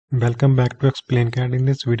Welcome back to EXPLAINCAD. In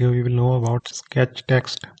this video we will know about sketch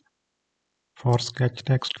text. For sketch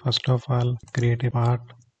text, first of all, create a part.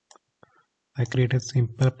 I create a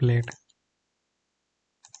simple plate.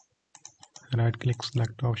 Right click,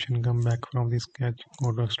 select option, come back from the sketch,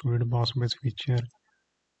 go to Extrude Boss Base feature,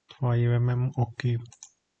 5 mm, OK.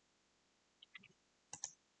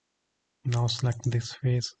 Now select this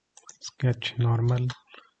face, sketch normal.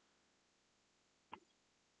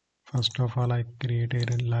 First of all, I create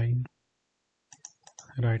a line.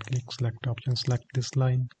 Right click, select option, select this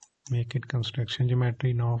line, make it construction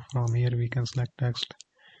geometry. Now from here we can select text.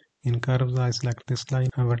 In curves, I select this line.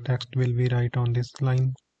 Our text will be right on this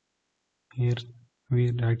line. Here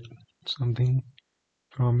we write something.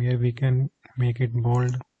 From here we can make it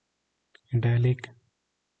bold, italic,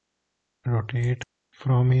 rotate.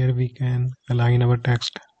 From here we can align our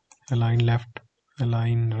text. Align left,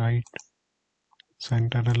 align right,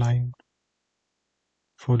 center align.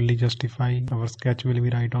 Fully justify. Our sketch will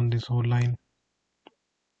be right on this whole line.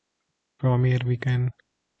 From here we can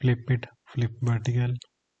flip it, flip vertical.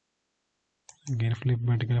 Again flip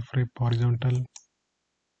vertical, flip horizontal.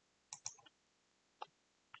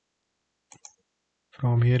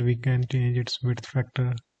 From here we can change its width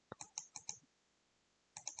factor.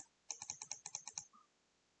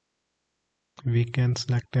 We can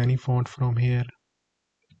select any font from here.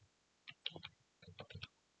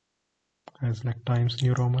 I select Times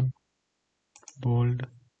New Roman, bold.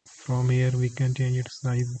 From here we can change its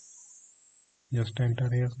size. Just enter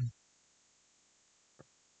here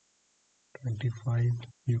 25.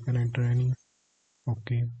 You can enter any.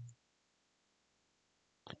 Okay.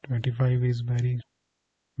 25 is very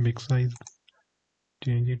big size.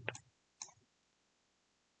 Change it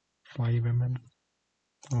 5 mm.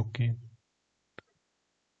 Okay.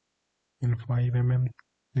 In 5 mm,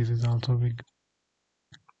 this is also big.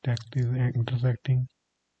 Text is intersecting.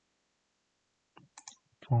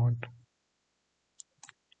 Font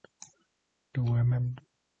 2 mm.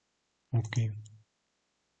 Okay.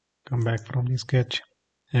 Come back from the sketch.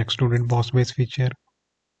 Extruded boss base feature.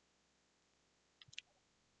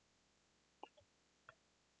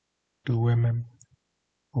 Two mm.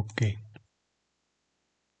 Okay.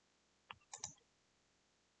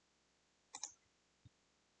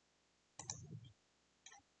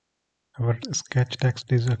 Our sketch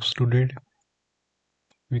text is extruded.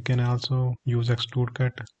 We can also use Extrude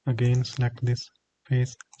Cut. Again select this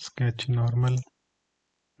face, sketch normal.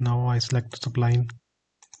 Now I select spline.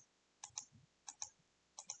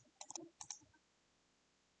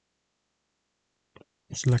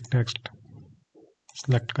 Select text.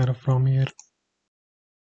 Select curve from here.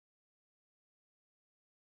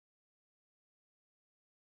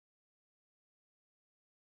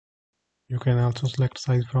 You can also select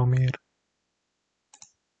size from here.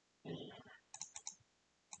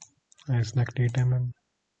 I select 8 mm.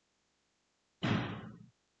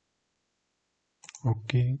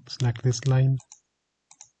 Okay, select this line.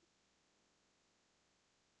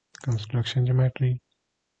 Construction geometry.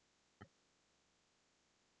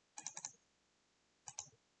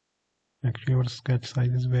 Actually our sketch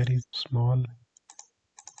size is very small.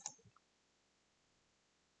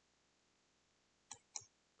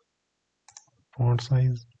 Font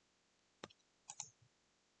size.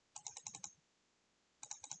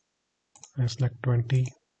 I select 20.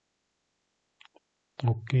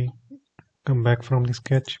 Okay. Come back from the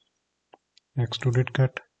sketch. Extruded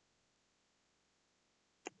cut.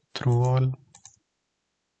 Through all.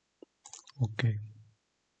 Okay.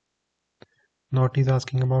 Now it is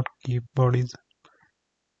asking about keep bodies.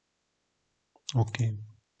 Okay.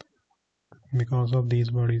 Because of these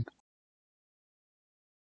bodies.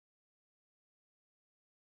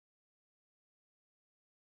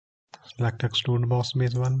 Select Extrude Boss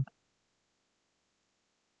Base 1.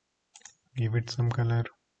 Give it some color.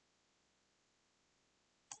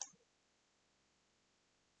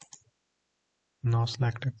 Now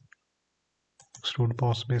select Extrude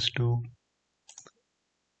Boss Base 2.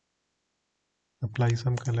 Apply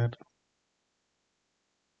some color.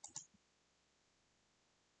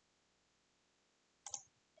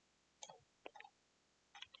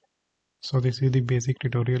 So this is the basic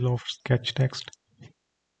tutorial of sketch text.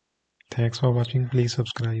 Thanks for watching. Please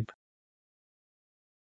subscribe.